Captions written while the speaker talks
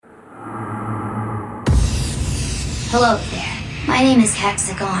Hello there, my name is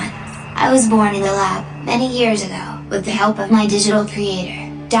Hexagon. I was born in the lab many years ago with the help of my digital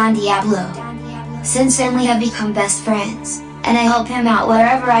creator, Don Diablo. Since then we have become best friends, and I help him out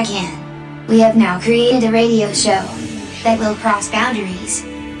wherever I can. We have now created a radio show that will cross boundaries,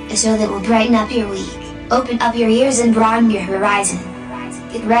 a show that will brighten up your week, open up your ears and broaden your horizon.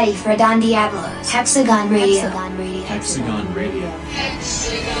 Get ready for Don Diablo's Hexagon Radio. Hexagon Radio.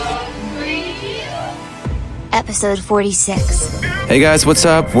 Hexagon Radio. Episode 46. Hey guys, what's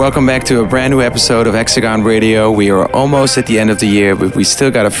up? Welcome back to a brand new episode of Hexagon Radio. We are almost at the end of the year, but we still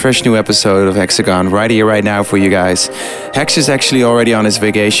got a fresh new episode of Hexagon right here, right now for you guys. Hex is actually already on his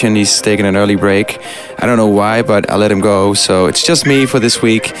vacation. He's taking an early break. I don't know why, but I let him go. So it's just me for this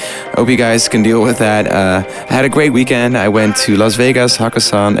week. I hope you guys can deal with that. I had a great weekend. I went to Las Vegas,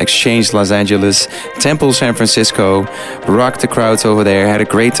 Hakkasan, Exchange Los Angeles, Temple San Francisco, rocked the crowds over there. Had a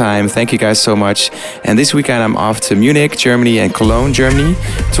great time. Thank you guys so much. And this weekend I'm off to Munich, Germany and Cologne, Germany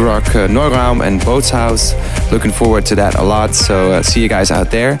to rock Neuraum and Bootshaus. Looking forward to that a lot, so see you guys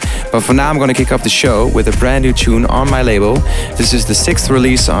out there. But for now I'm going to kick off the show with a brand new tune on my label. This is the 6th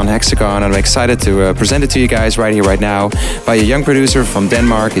release on Hexagon and I'm excited to present it to you guys right here, right now by a young producer from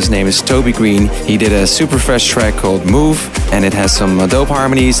Denmark. His name is Toby Green. He did a super fresh track called Move and it has some dope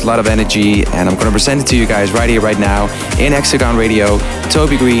harmonies, a lot of energy, and I'm going to present it to you guys right here, right now in Hexagon Radio.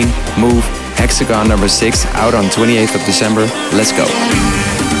 Toby Green, Move, Hexagon number 6, out on 28th of December. Let's go.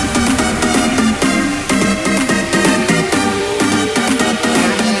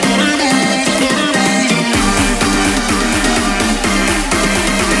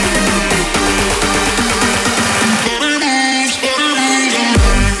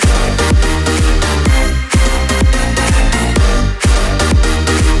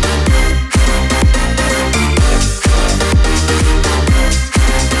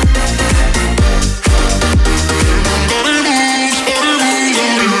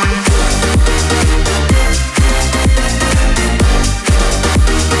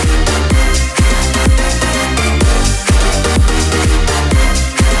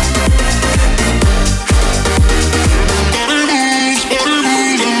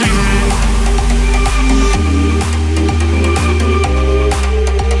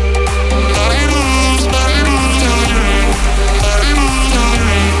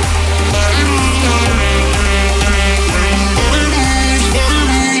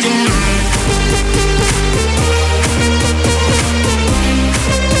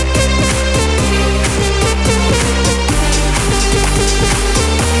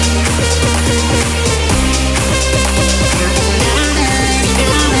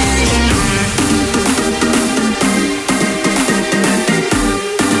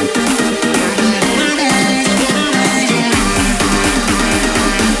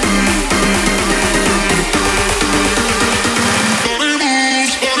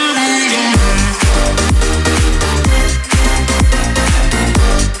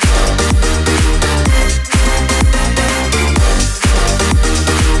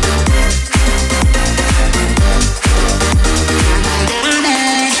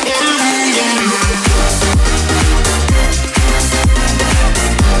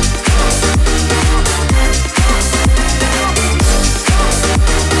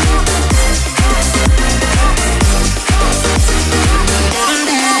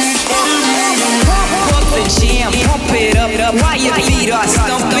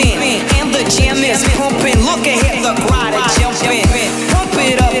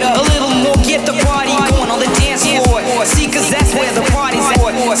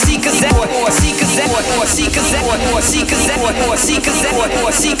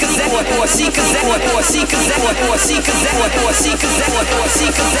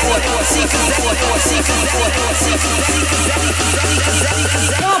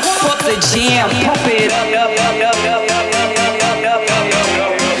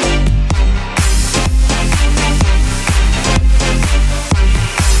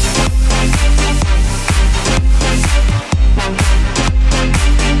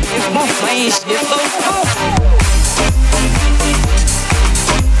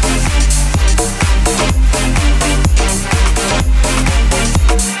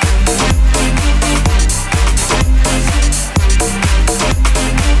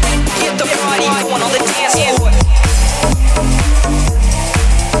 Get the party going on the dance floor.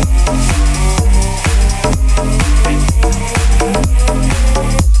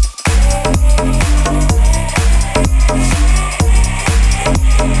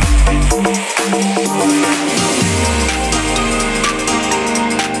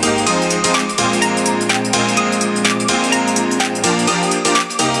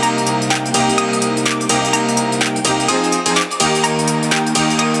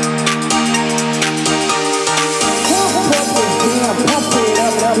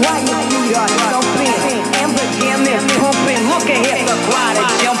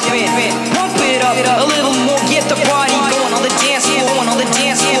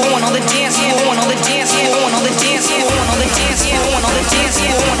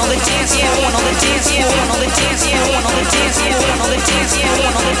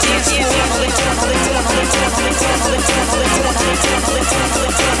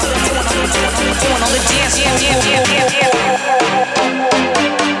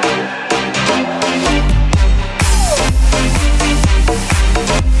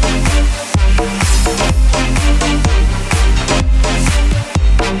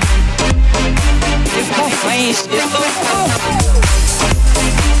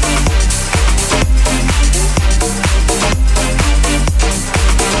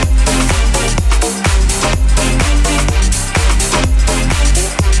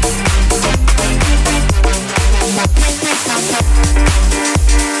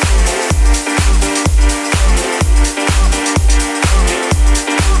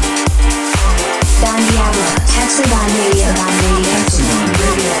 Hexagon Radio. Hexagon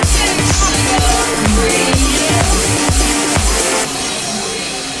Radio.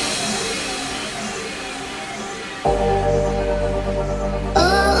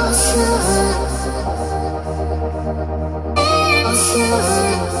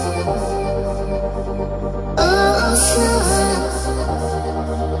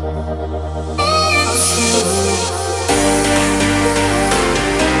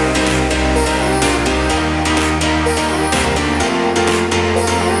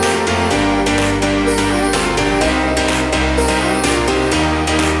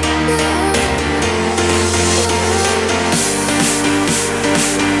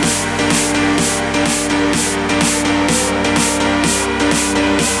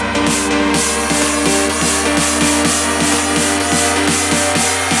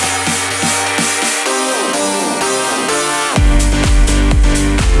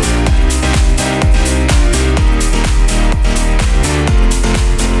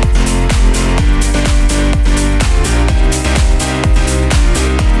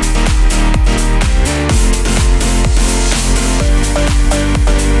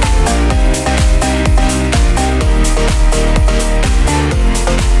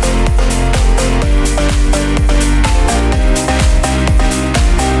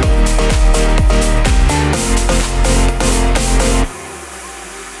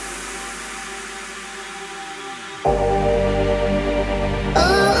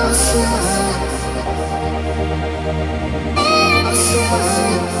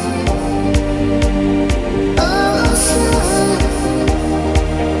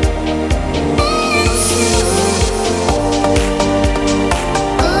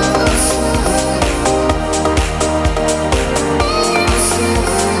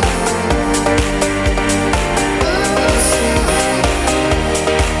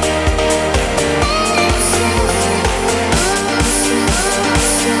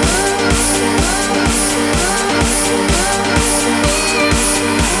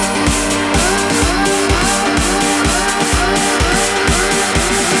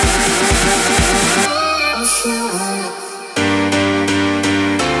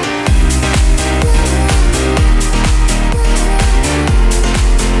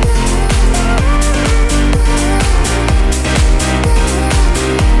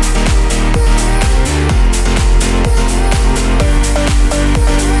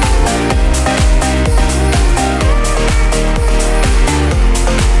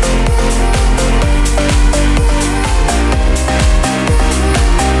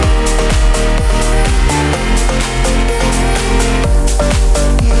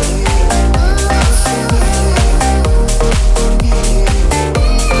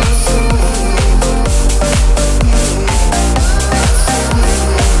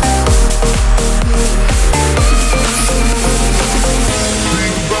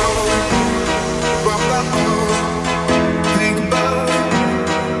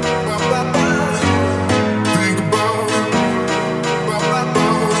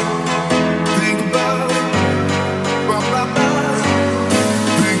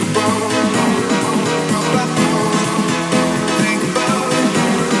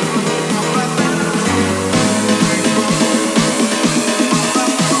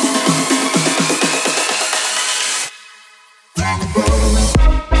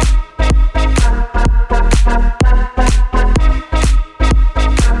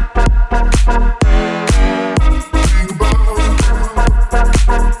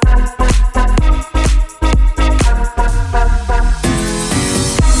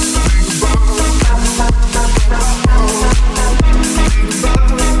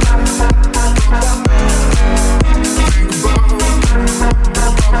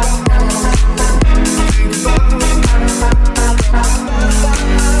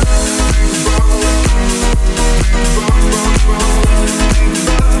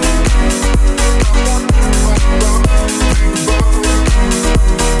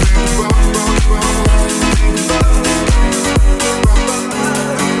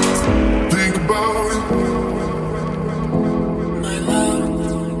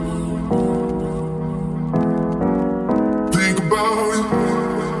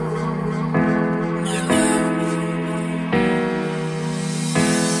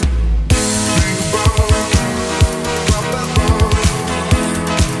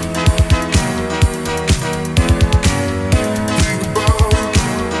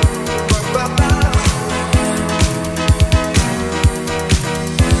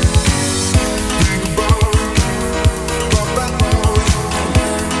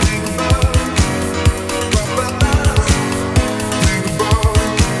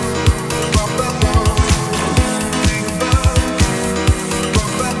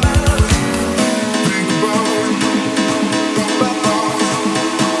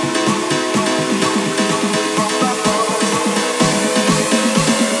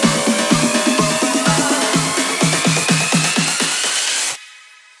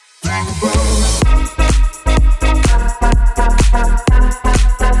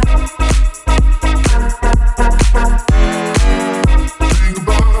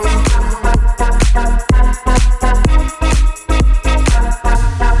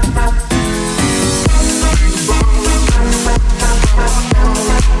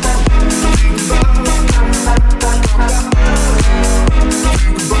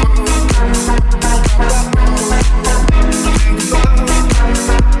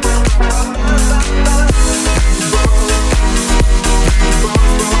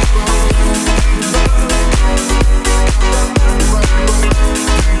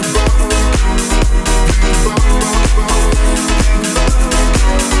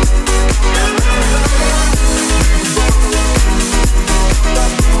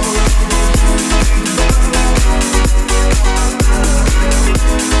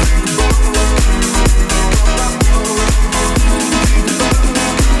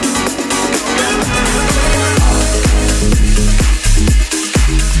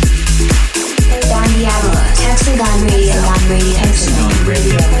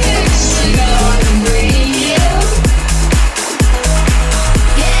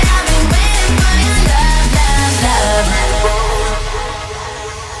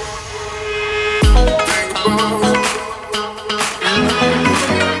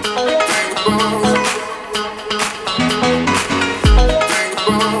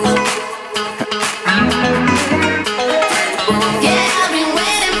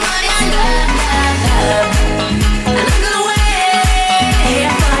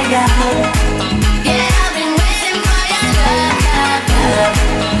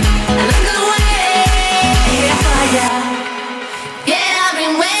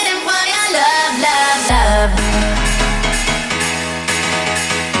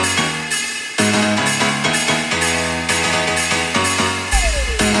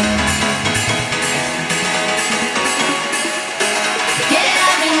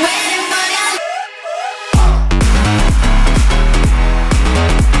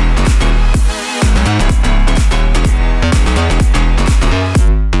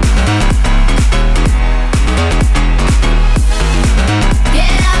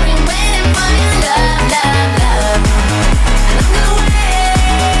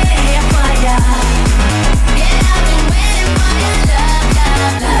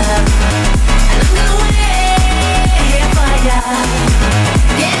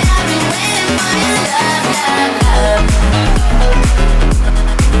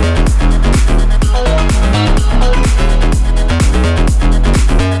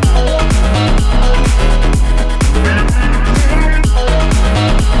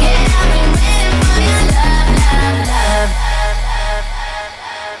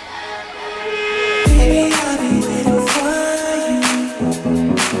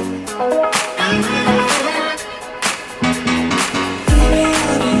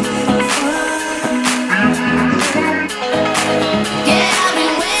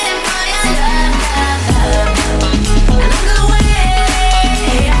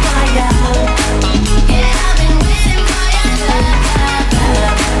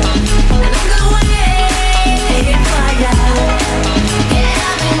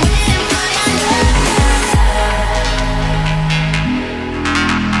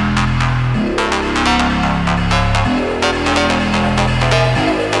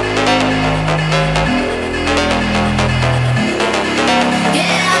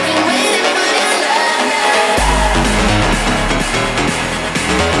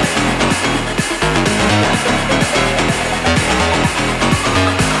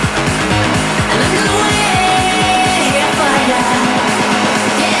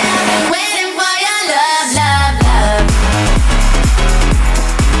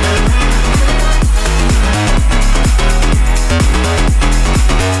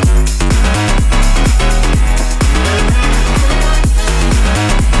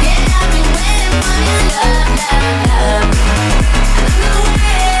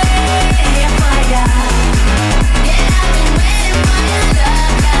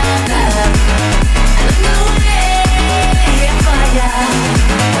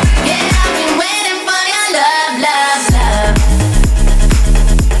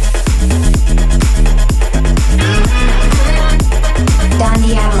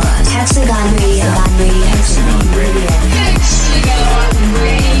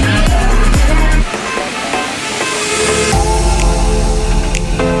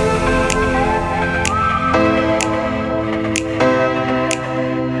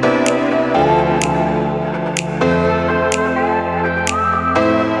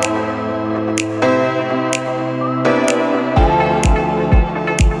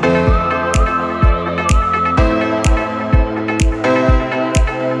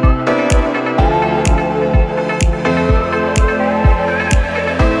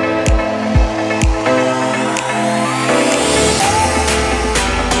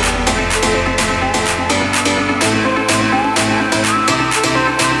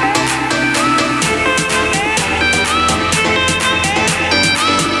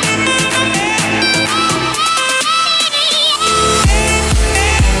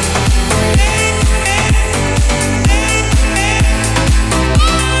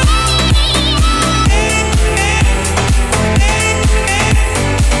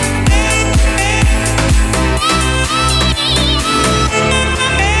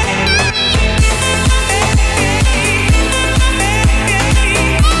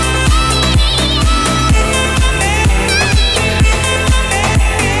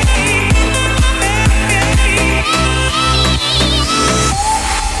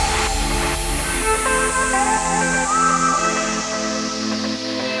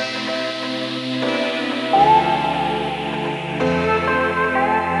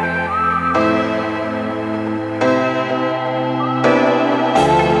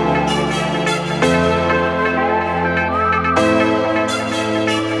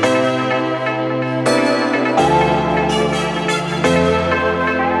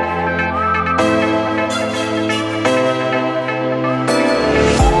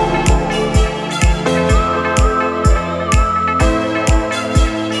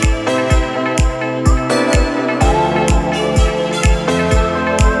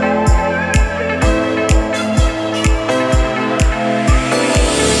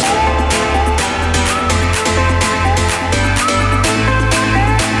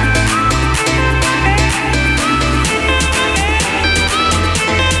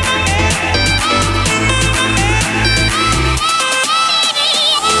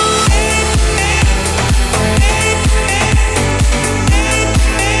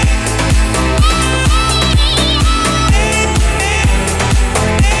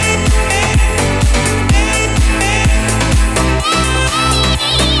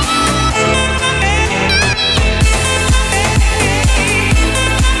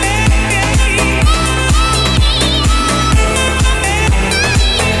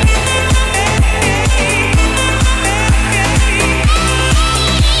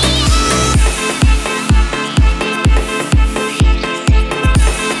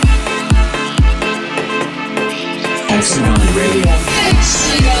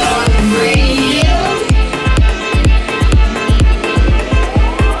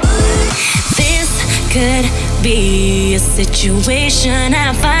 situation.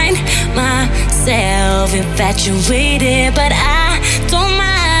 I find myself infatuated, but I don't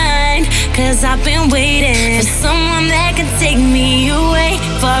mind, 'cause I've been waiting for someone that can take me away,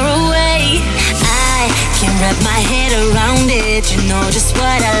 far away. I can't wrap my head around it, you know just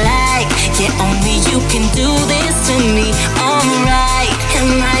what I like. Yeah, only you can do this to me, alright.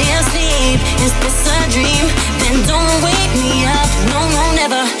 Am I asleep? Is this a dream? Then don't wake me up, no, no,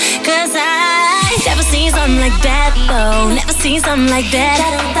 never. 'Cause I never seen something like that, though. Never seen something like that.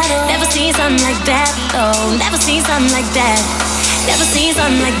 Never seen something like that, though. Never seen something like that. Never seen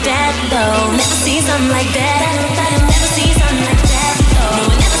something like that, though. Never seen something like that. Never seen something like that, though.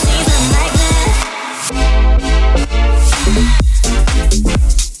 No, never seen something like that.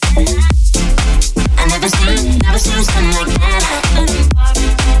 I never seen something like that.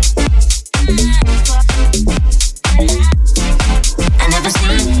 I never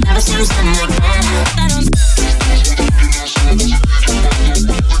seen something like that.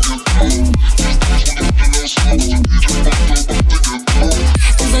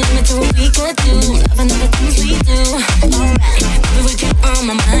 There's a limit to what we could do, loving all the things we do. Alright, baby, with you on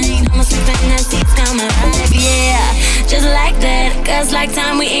my mind, almost like fantasies come alive. Yeah, just like that, 'cause like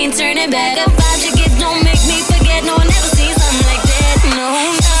time we ain't turning back. About you get, don't make me forget. No one ever seen something like that. No,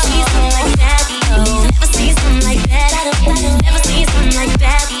 never seen something like that. No, never seen something like that. Never seen something like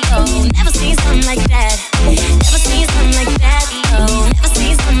that. Oh, never seen something like that. Never seen something like that. Oh, never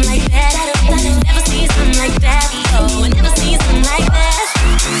seen something like that. Never seen something like that. Oh, never seen something like that.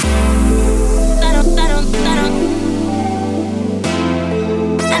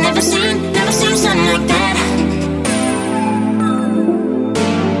 I never seen something like that.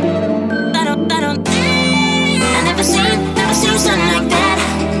 I never seen something like that.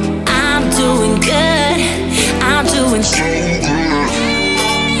 I'm doing good. I'm doing so good.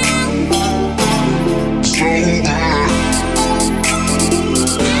 So good.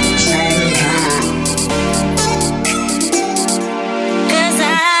 So good. 'Cause I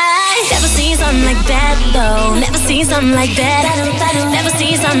never seen something like that, though. Never seen something like that. Never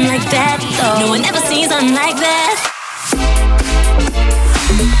seen something like that, though. No, I never seen something like that.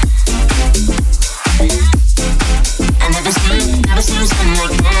 I never seen something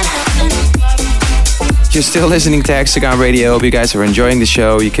like that. You're still listening to Hexagon Radio. Hope you guys are enjoying the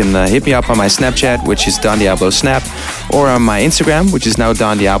show. You can hit me up on my Snapchat, which is Don Diablo Snap, or on my Instagram, which is now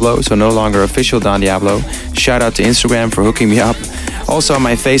Don Diablo, so no longer official Don Diablo. Shout out to Instagram for hooking me up. Also on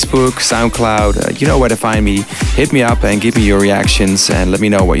my Facebook, SoundCloud, you know where to find me. Hit me up and give me your reactions and let me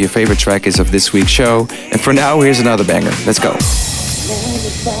know what your favorite track is of this week's show. And for now, here's another banger. Let's go.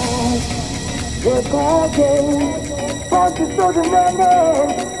 Forces so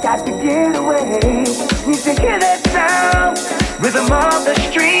demanding, got to get away. Need to hear that sound, rhythm of the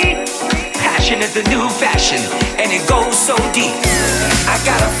street. Passion is the new fashion, and it goes so deep. I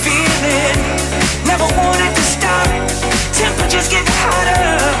got a feeling, never wanted to stop. Temperatures getting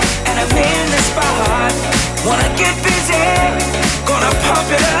hotter, and I'm in the spot. Wanna get busy, gonna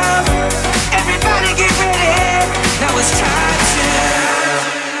pump it up. Everybody get ready, now it's time to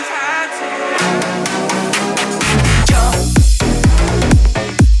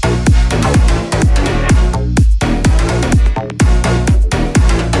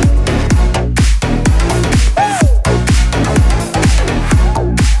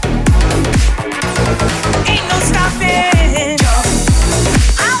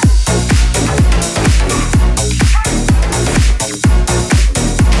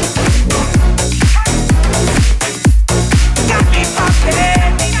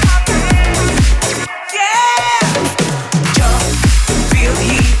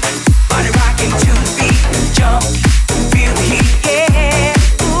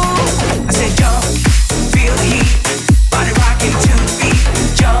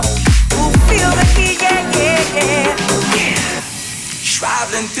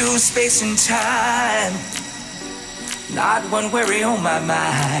space and time, not one worry on my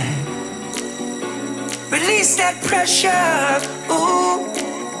mind. Release that pressure, ooh.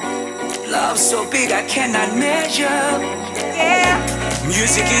 Love so big I cannot measure, yeah.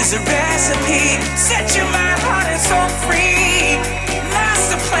 Music is a recipe, set your mind, heart and soul free.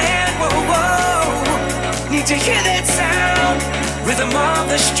 Master plan, whoa, whoa. Need to hear that sound, rhythm of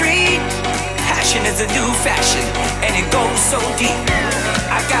the street. Passion is a new fashion, and it goes so deep.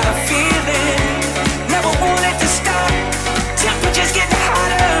 I got a feeling, never wanted to stop. Temperatures getting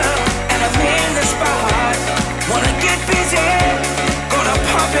hotter, and I'm in the spot. Wanna get busy, gonna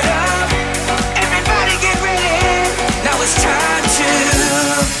pump it up. Everybody get ready, now it's time to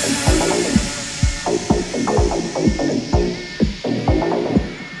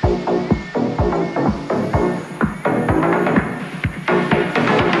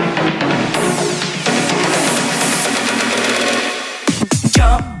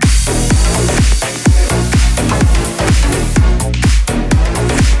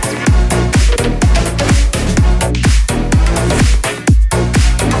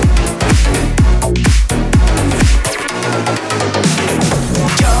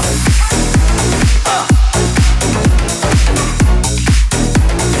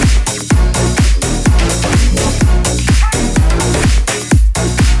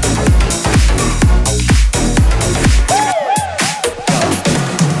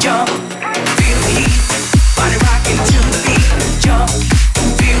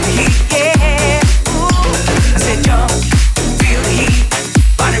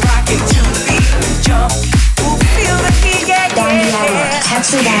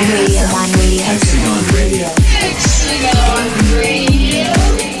Hexagon Radio. Hexagon Radio. Hexagon Radio.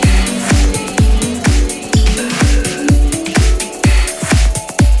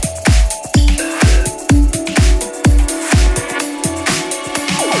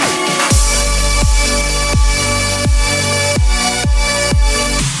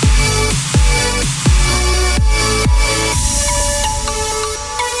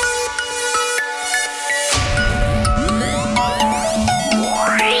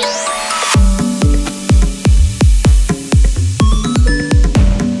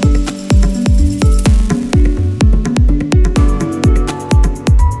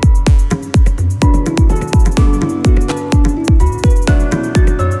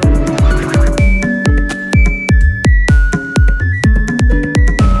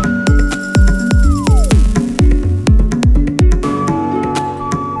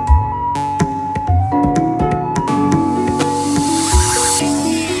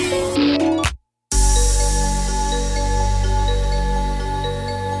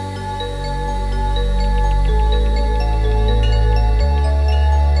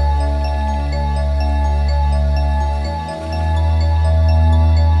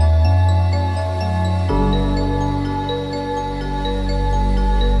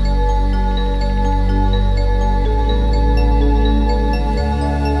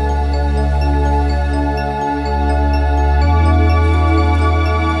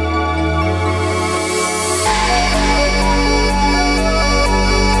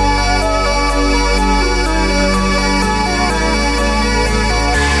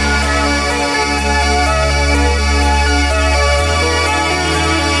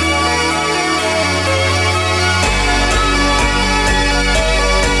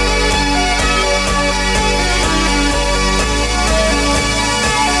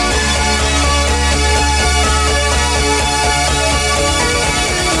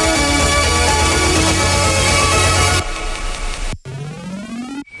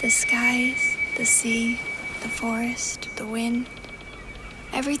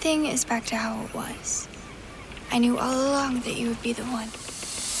 Everything is back to how it was. I knew all along that you would be the one.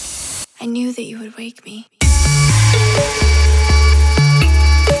 I knew that you would wake me.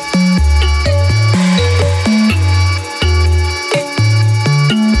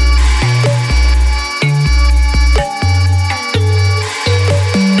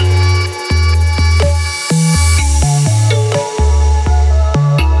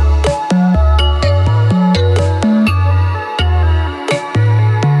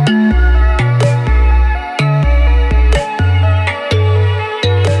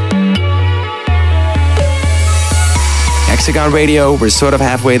 Hexagon Radio, we're sort of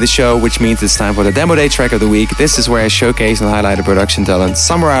halfway the show, which means it's time for the Demo Day track of the week. This is where I showcase and highlight a production talent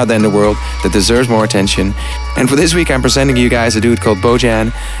somewhere out there in the world that deserves more attention. And for this week, I'm presenting you guys a dude called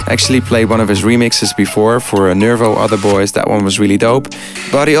Bojan. Actually played one of his remixes before for Nervo Other Boys. That one was really dope.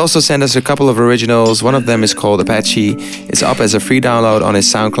 But he also sent us a couple of originals. One of them is called Apache. It's up as a free download on his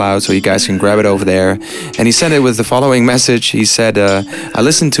SoundCloud, so you guys can grab it over there. And he sent it with the following message. He said, I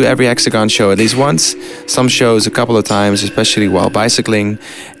listen to every Hexagon show at least once, some shows a couple of times, especially while bicycling.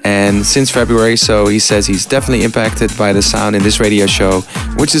 And since February, so he says he's definitely impacted by the sound in this radio show,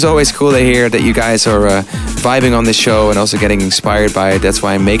 which is always cool to hear that you guys are vibing on this show and also getting inspired by it. That's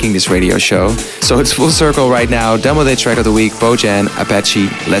why I'm making this radio show. So it's full circle right now. Demo Day track of the week, Bojan, Apache.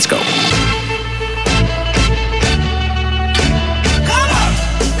 Let's go.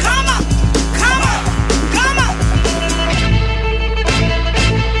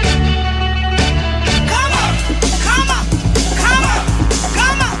 Come on.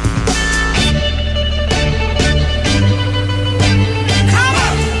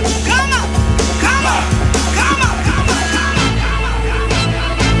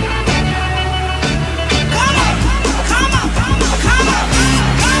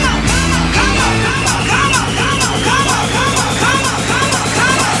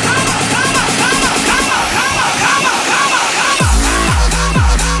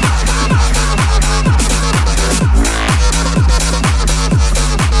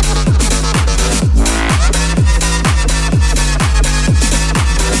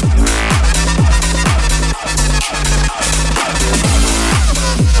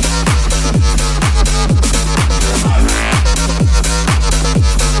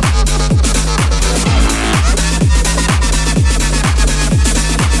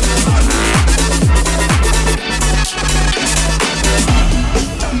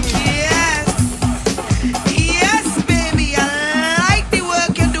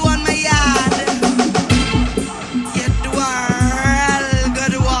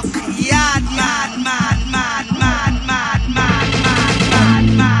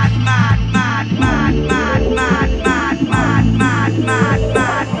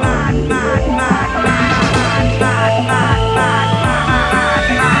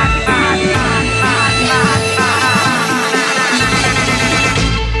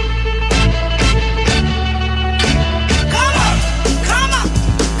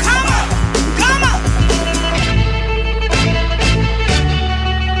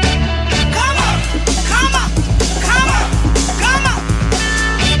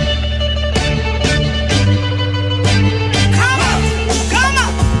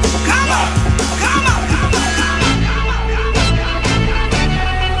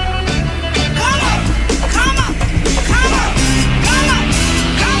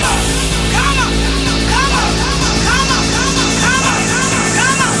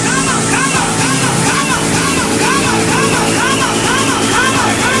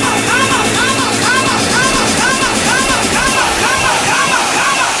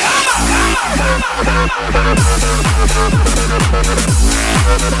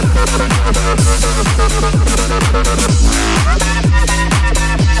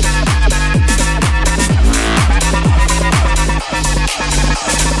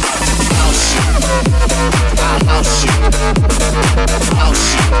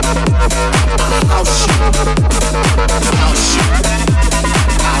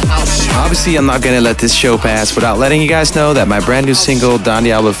 Obviously, I'm not gonna let this show pass without letting you guys know that my brand new single, Don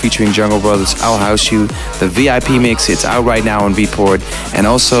Diablo featuring Jungle Brothers, I'll House You, the VIP mix, it's out right now on Beatport. And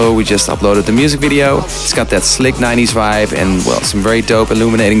also, we just uploaded the music video. It's got that slick 90s vibe and, well, some very dope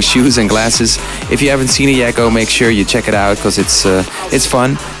illuminating shoes and glasses. If you haven't seen it yet, go make sure you check it out because it's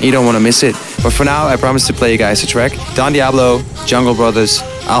fun. You don't want to miss it. But for now, I promise to play you guys a track. Don Diablo, Jungle Brothers,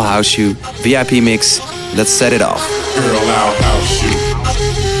 I'll House You, VIP mix. Let's set it off. Girl, I'll house you.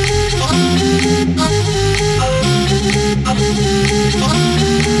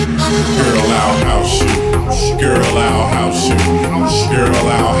 Girl, I'll house you. Girl, I'll house you. Girl,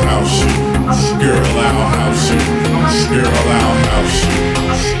 I'll house you. Girl, I'll house you. Girl, I'll house you.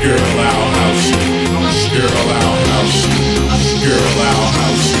 Girl, I'll house you. Girl, I'll house you. Girl, I'll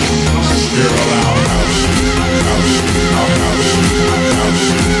house you. Girl, I'll house you. House you. I'll house you. House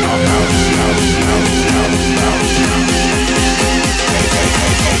you. I'll house you. House you. House you. House you.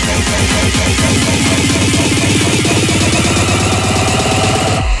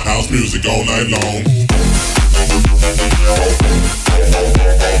 House music all night long.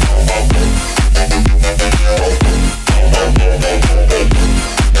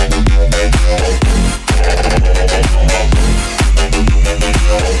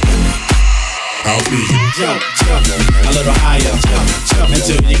 House music. Jump, jump, a little higher, jump, jump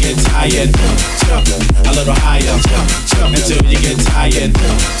until you get tired. Jump, jump, a little higher, jump, jump until you get tired.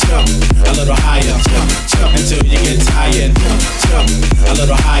 Jump, a little higher, jump, jump until you get tired. Jump, a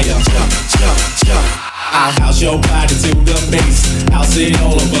little higher, jump, jump, jump. I'll house your body to the base. I'll sit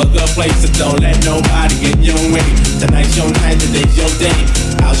all over the place, so don't let nobody get in your way. Tonight's your night, today's your day.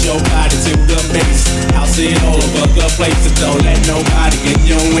 House your body to the base. I'll sit all over the place, so don't let nobody get in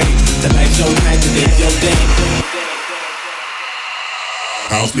your way. Tonight's your night, today's your day.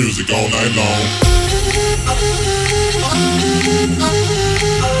 House music all night long.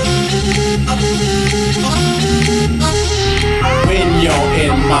 When you're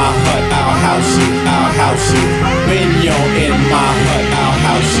in my hut, I'll house you, I'll house you. When you're in my hut, I'll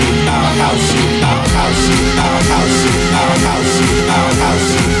house you, I'll house you, I'll house you, I'll house you, I'll house you, I'll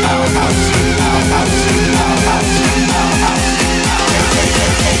house you, I'll house you, I'll house you, I'll house you, I'll house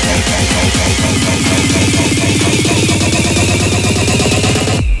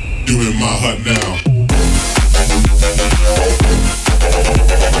You in my hut now.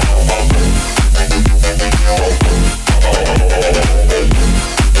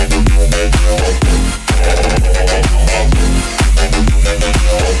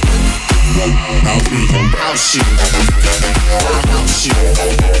 House you, I'll house you,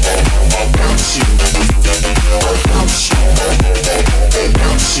 house you, house you,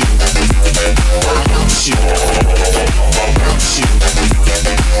 house you, I'll house you, house you,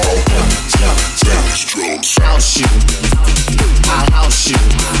 jump, jump, jump, house you, I'll house you,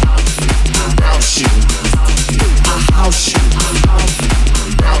 house you, I'll house you,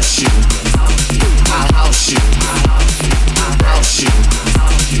 house you, I'll house you, house you, I'll house you.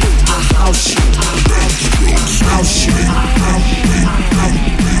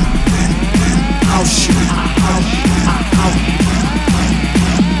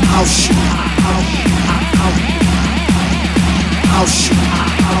 House you, house you, house you, house you.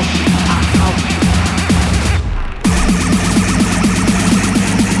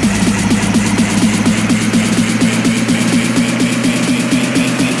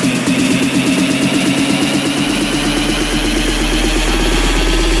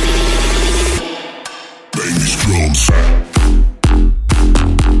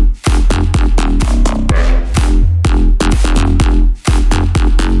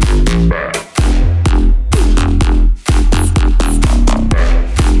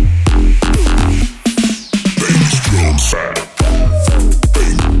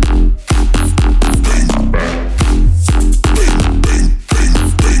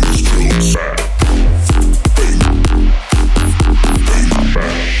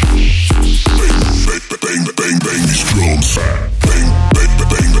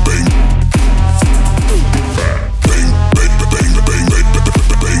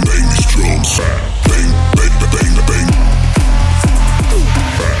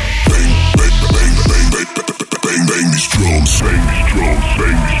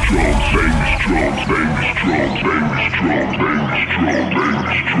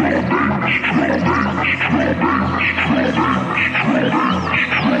 Bang,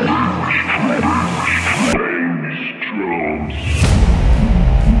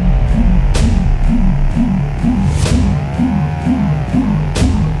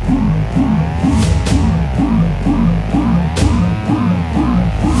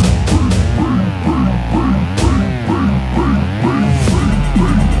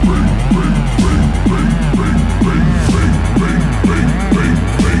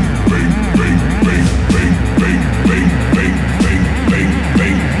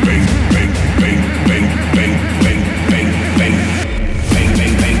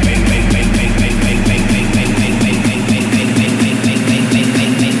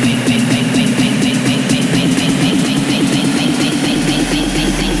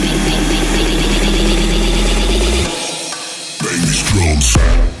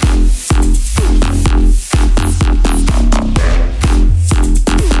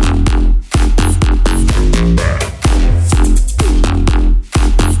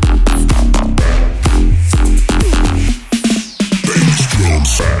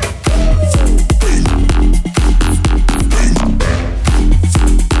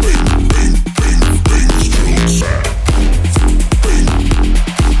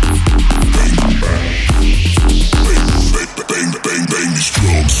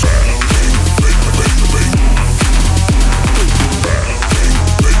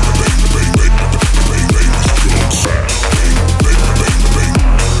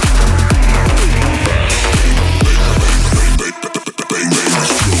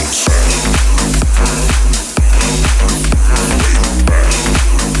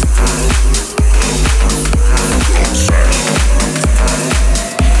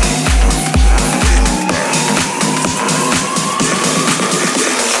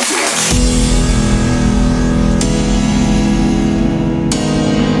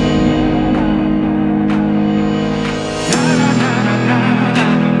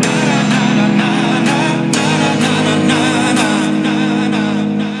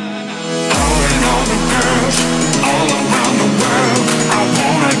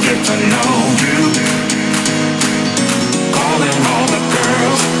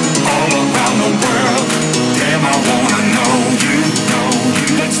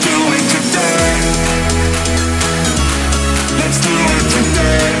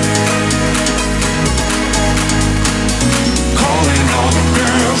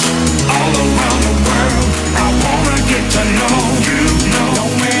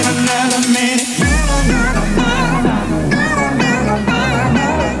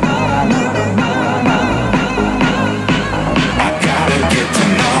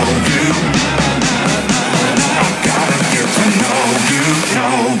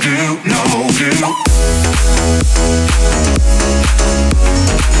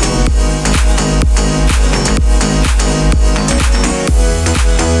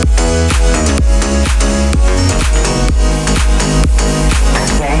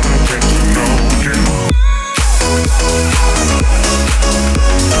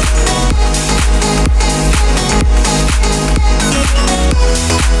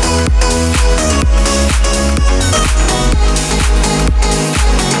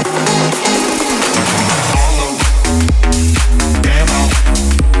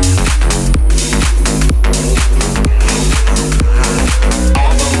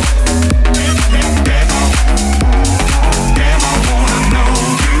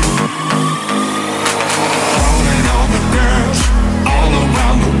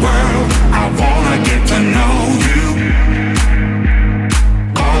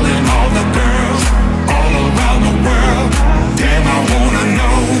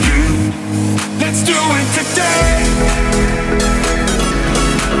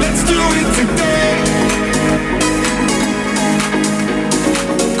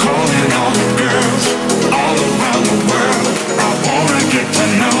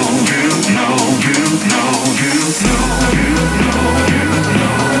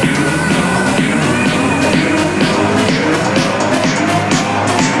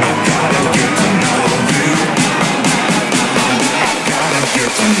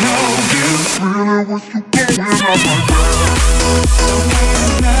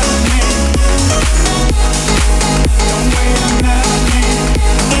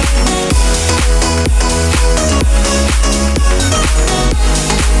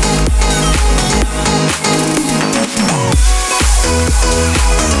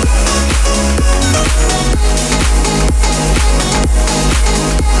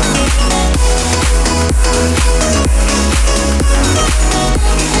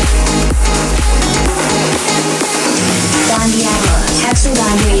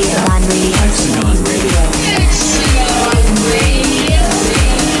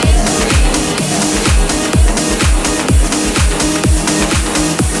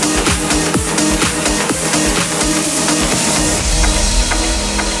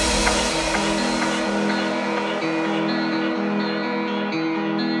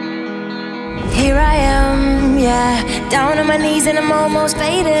 Down on my knees and I'm almost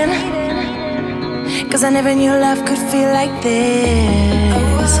fading, 'cause I never knew love could feel like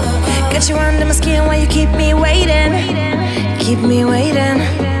this. Got you under my skin while you keep me waiting, keep me waiting.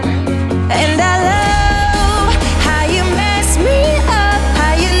 And I love how you mess me up,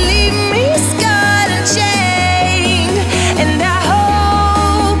 how you leave me scarred and chained. And I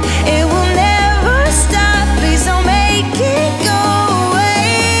hope it will never stop, please don't make it go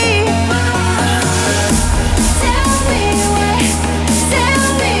away. Tell me why, tell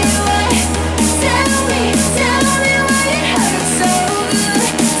me why, tell me why it hurts so good.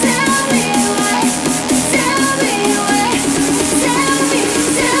 Tell me why, tell me why, tell me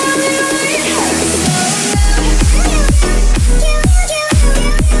why it hurts so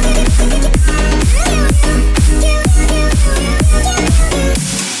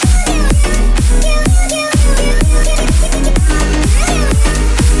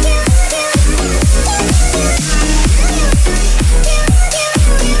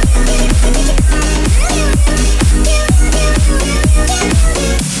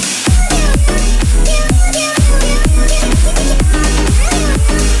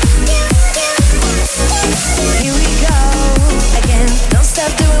here we go again. Don't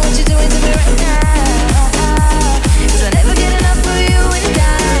stop doing what you're doing to me right now, 'cause I never get enough of you and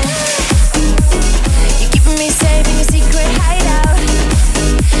you're keeping me safe in your secret hideout.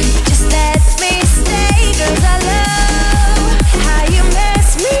 Just let me stay, 'cause I love how you mess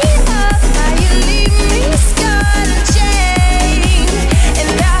me up, how you leave me scarred and chained.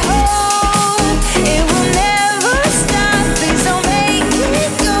 And I hope it will never stop, please don't make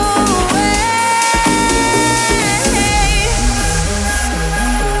it go away.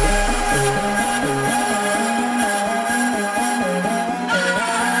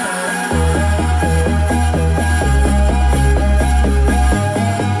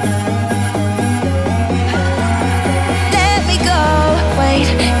 Let me go, wait,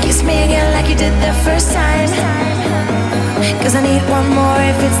 kiss me again like you did the first time, 'cause I need one more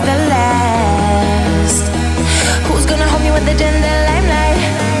if it's the last. Who's gonna hold me when they're in the limelight?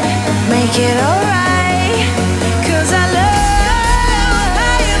 Make it alright, 'cause I love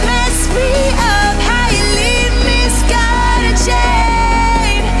how you mess me up, how you leave me scarred and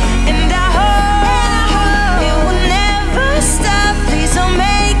chained. And I hope it will never stop, please don't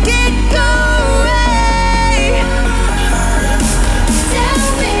make it go away. Tell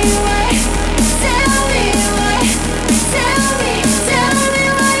me why, tell me why, tell me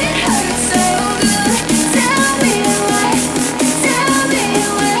why it hurts so good. Tell me why, tell me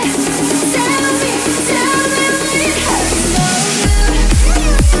why, tell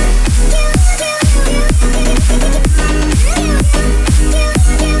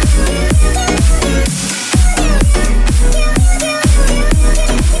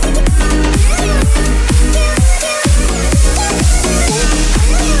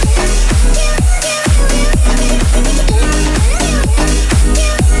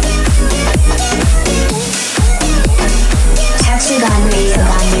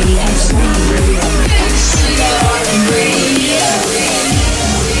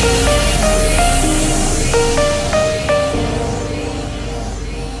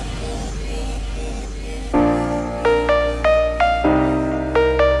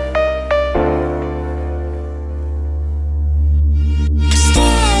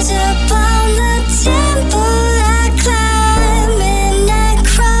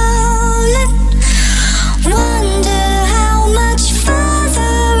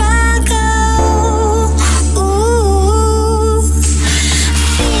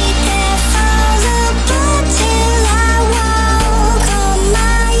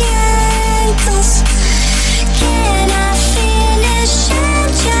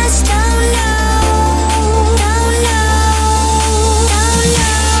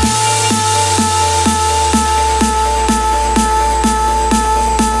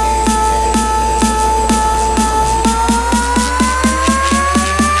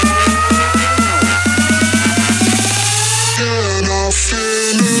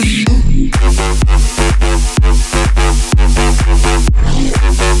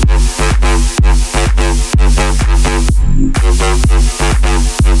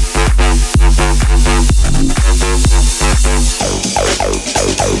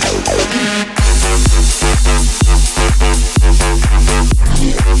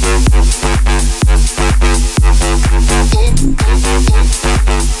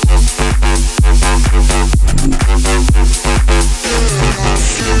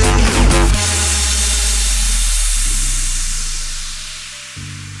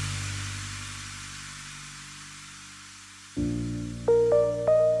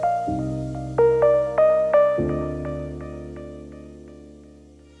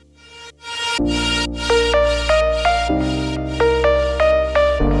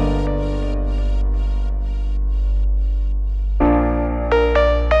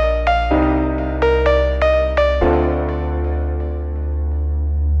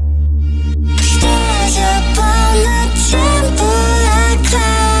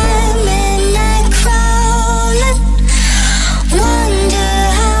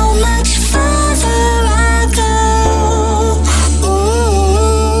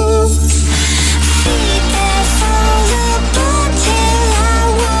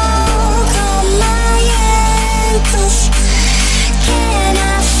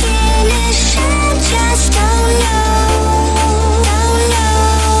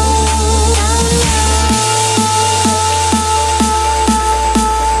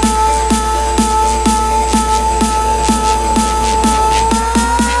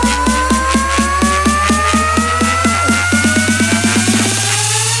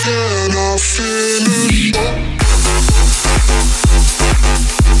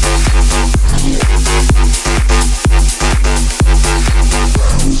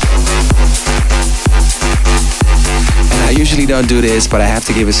don't do this, but I have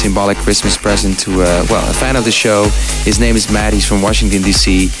to give a symbolic Christmas present to, a fan of the show. His name is Matt. He's from Washington,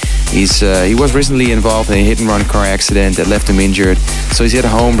 D.C. He was recently involved in a hit-and-run car accident that left him injured. So he's at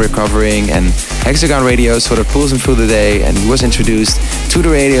home recovering, and Hexagon Radio sort of pulls him through the day, and he was introduced to the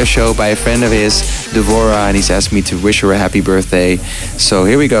radio show by a friend of his, Devora, and he's asked me to wish her a happy birthday. So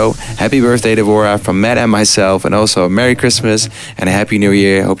here we go. Happy birthday, Devora, from Matt and myself, and also a Merry Christmas and a Happy New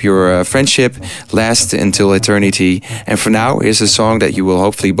Year. Hope your friendship lasts until eternity. And for now, here's a song that you will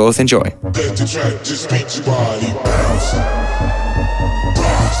hopefully both enjoy. Let the track just beat your body, bounce,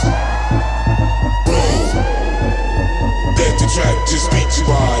 bounce, roll. Let the track just beat your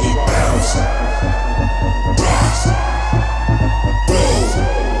body, bounce, bounce, roll.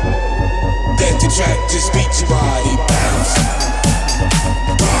 Let the track just beat your body, bounce,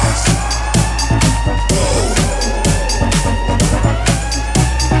 bounce, roll,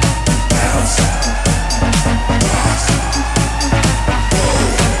 bounce, bounce, roll.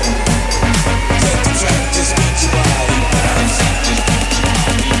 Let the track just beat your body, bounce, roll.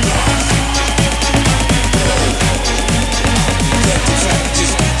 Let the track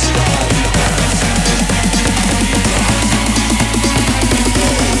just beat your body, bounce, roll.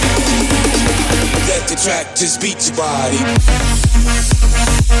 Let the track just beat your body. Let the track just beat your body. Bounce,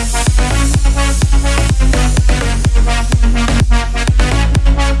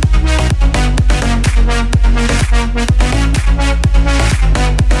 bounce,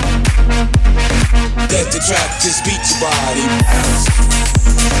 oh. Let the track just beat your body. Bounce,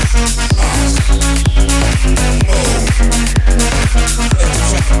 bounce, oh.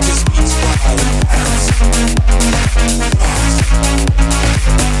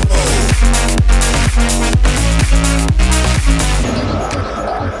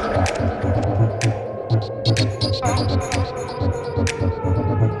 Track just beat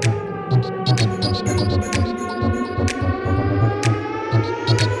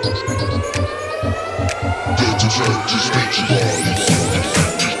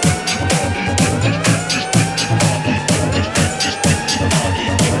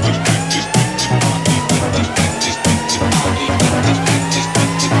your body.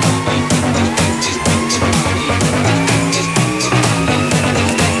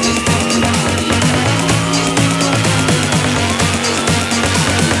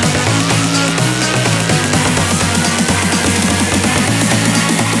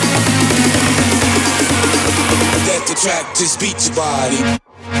 Let the track just beat your body.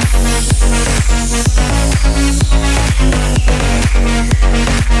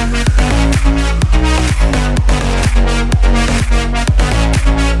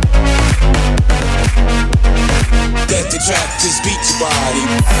 Let the track just beat your body.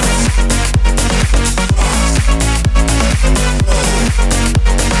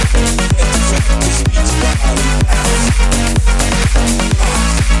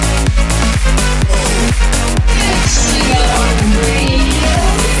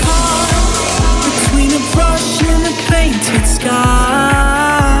 Between a brush and a painted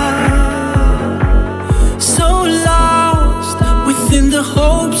sky, so lost within the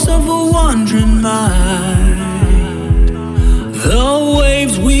hopes of a wandering mind. The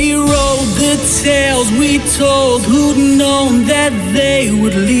waves we rode, the tales we told, who'd known that they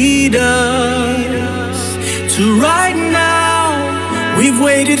would lead us to right now. We've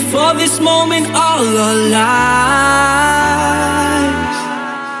waited for this moment all our lives.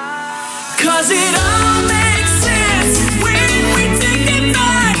 'Cause it all makes sense when we take it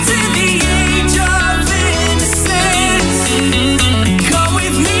back to the age of innocence. Come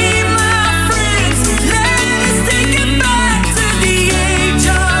with me, my friends, let's take it back to the age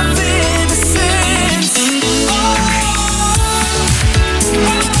of innocence.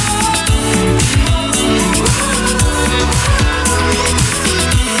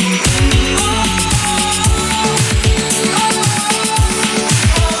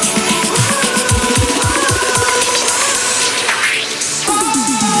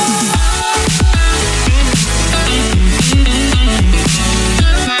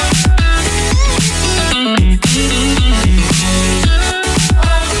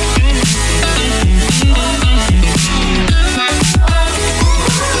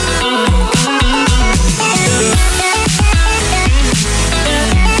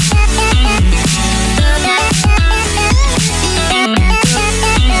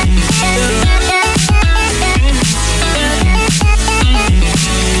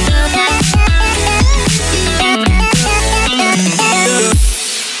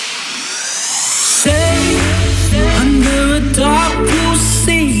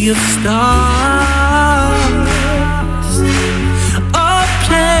 Of stars, a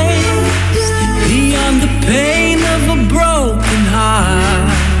place beyond the pain of a broken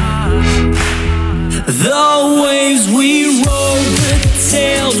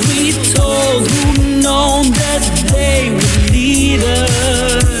that they would lead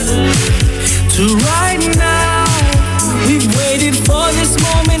us to right now. We've waited for this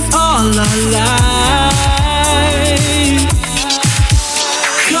moment all our lives.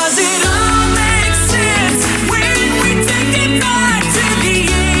 'Cause it all makes sense when we take it back to the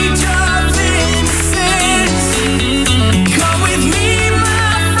age of innocence. Come with me,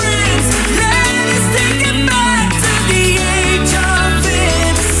 my friends, let us take it back to the age of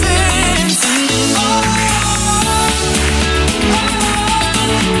innocence.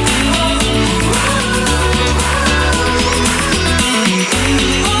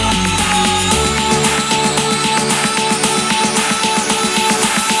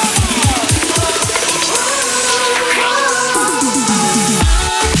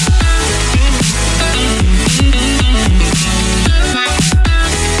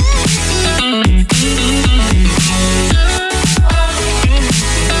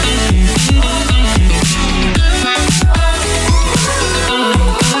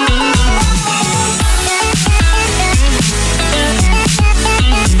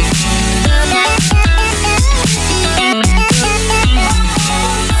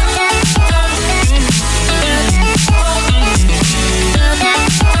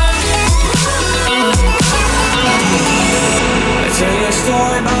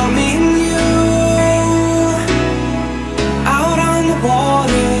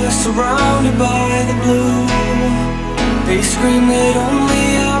 Surrounded by the blue, they scream that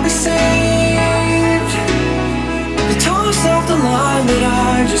only I'll be saved. They toss off the line, but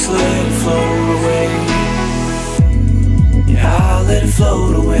I just let it float away. Yeah, I'll let it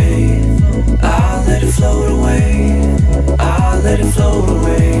float away. I'll let it float away. I'll let it float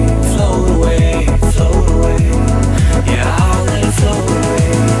away. Float away, float away. Yeah, I'll let it float away.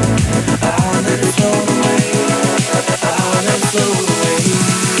 I'll let it float away. I'll let it float away.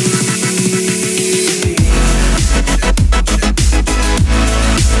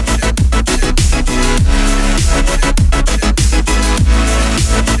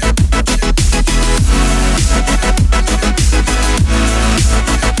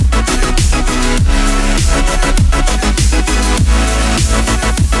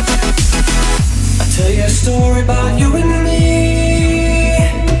 Story about you and me,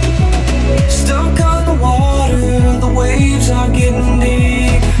 stuck on the water, the waves are getting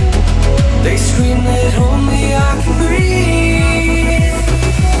deep. They scream that only I can breathe.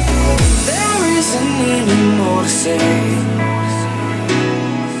 There isn't any more to say.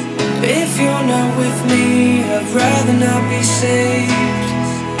 If you're not with me, I'd rather not be saved.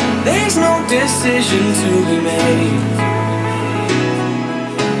 There's no decision to be made.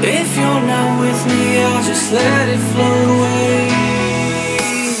 If you're not with me, I'll just let it float away.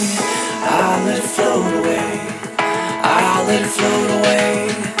 I'll let it float away. I'll let it float away.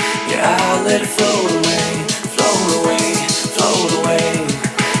 Yeah, I'll let it float away. Float away, float away.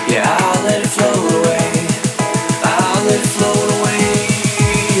 Yeah, I'll let it float away. I'll let it float away.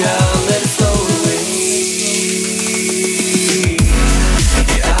 I'll let it float away.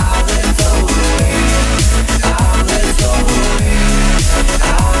 Yeah, I'll let it float away. I'll let it float away.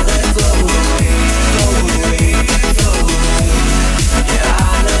 I'll let it float away, float away, float away. Yeah,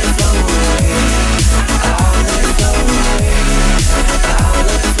 I'll let it float away. I'll let it float away. I'll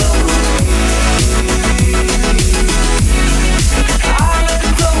let it float away. I'll let it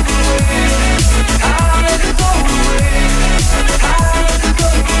float away. I'll let it float away. I'll let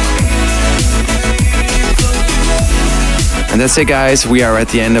it float away. And that's it, guys. We are at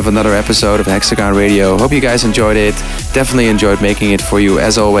the end of another episode of Hexagon Radio. Hope you guys enjoyed it. Definitely enjoyed making it for you,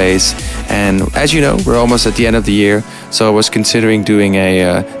 as always. And as you know, we're almost at the end of the year, so I was considering doing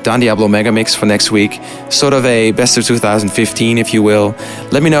a Don Diablo mega mix for next week. Sort of a best of 2015, if you will.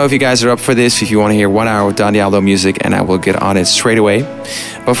 Let me know if you guys are up for this, if you want to hear 1 hour of Don Diablo music, and I will get on it straight away.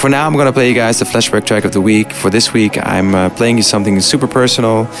 But for now, I'm going to play you guys the flashback track of the week. For this week, I'm playing you something super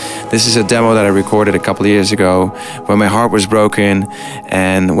personal. This is a demo that I recorded a couple of years ago when my heart was broken.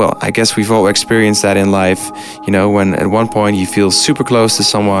 And, well, I guess we've all experienced that in life. You know, when at one point you feel super close to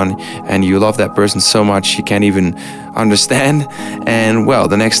someone and you love that person so much you can't even understand. And, well,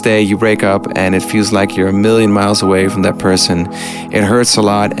 the next day you break up and it feels like you're a million miles away from that person. It hurts a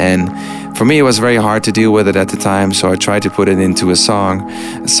lot, and for me, it was very hard to deal with it at the time, so I tried to put it into a song,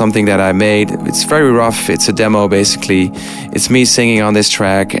 something that I made. It's very rough. It's a demo, basically. It's me singing on this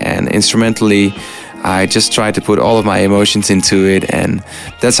track, and instrumentally, I just tried to put all of my emotions into it, and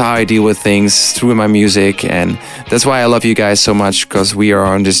that's how I deal with things through my music, and that's why I love you guys so much, because we are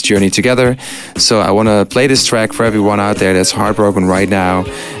on this journey together. So I want to play this track for everyone out there that's heartbroken right now,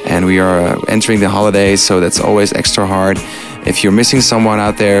 and we are entering the holidays, so that's always extra hard. If you're missing someone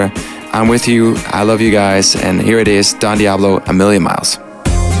out there, I'm with you. I love you guys. And here it is, Don Diablo, A Million Miles.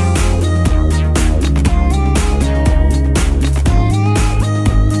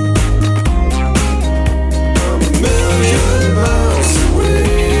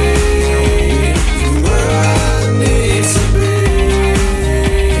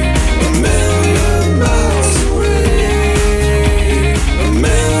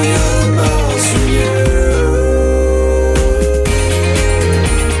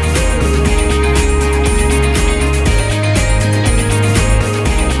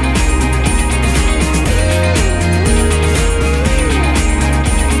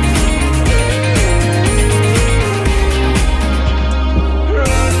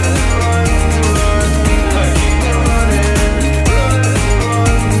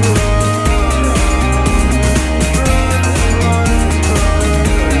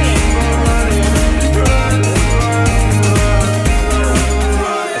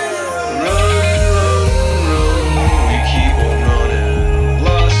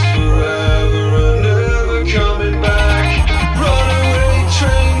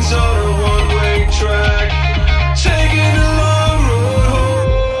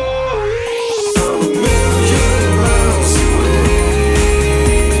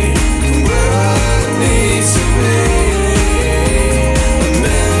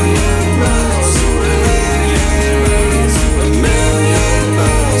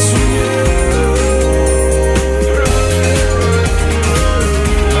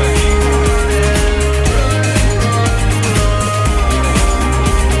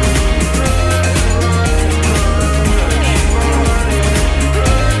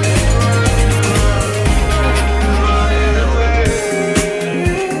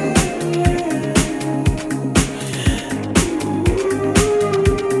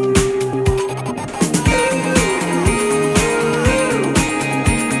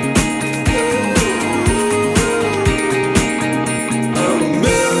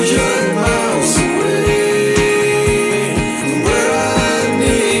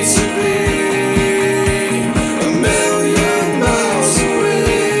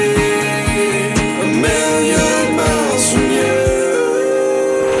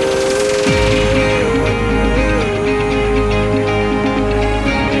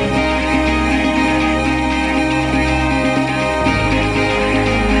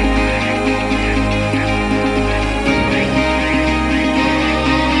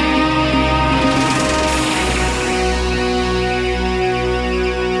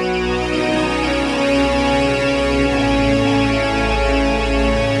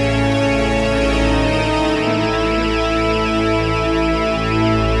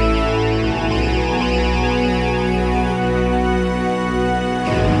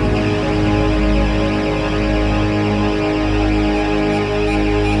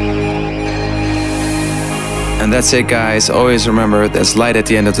 And that's it, guys. Always remember, there's light at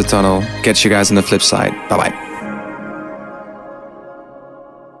the end of the tunnel. Catch you guys on the flip side. Bye-bye.